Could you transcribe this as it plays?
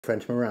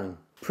French meringue.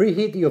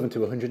 Preheat the oven to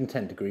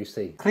 110 degrees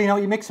C. Clean out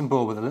your mixing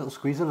bowl with a little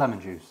squeeze of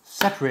lemon juice.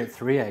 Separate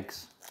 3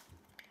 eggs.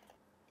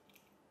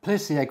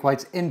 Place the egg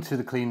whites into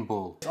the clean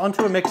bowl.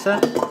 Onto a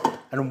mixer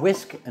and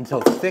whisk until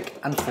thick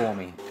and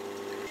foamy.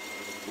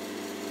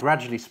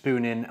 Gradually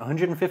spoon in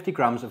 150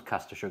 grams of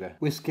caster sugar.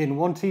 Whisk in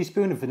 1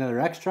 teaspoon of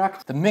vanilla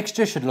extract. The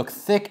mixture should look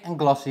thick and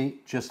glossy,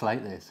 just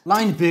like this.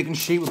 Line the baking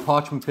sheet with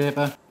parchment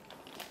paper.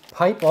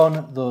 Pipe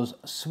on those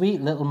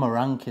sweet little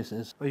meringue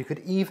kisses, or you could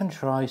even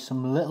try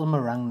some little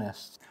meringue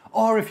nests.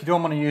 Or if you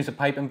don't want to use a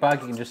piping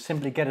bag, you can just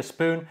simply get a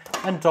spoon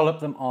and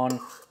dollop them on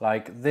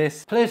like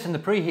this. Place in the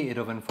preheated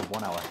oven for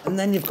 1 hour. And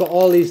then you've got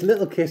all these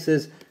little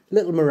kisses,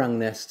 little meringue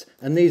nests,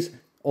 and these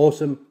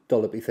awesome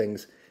dollopy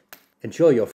things. Enjoy your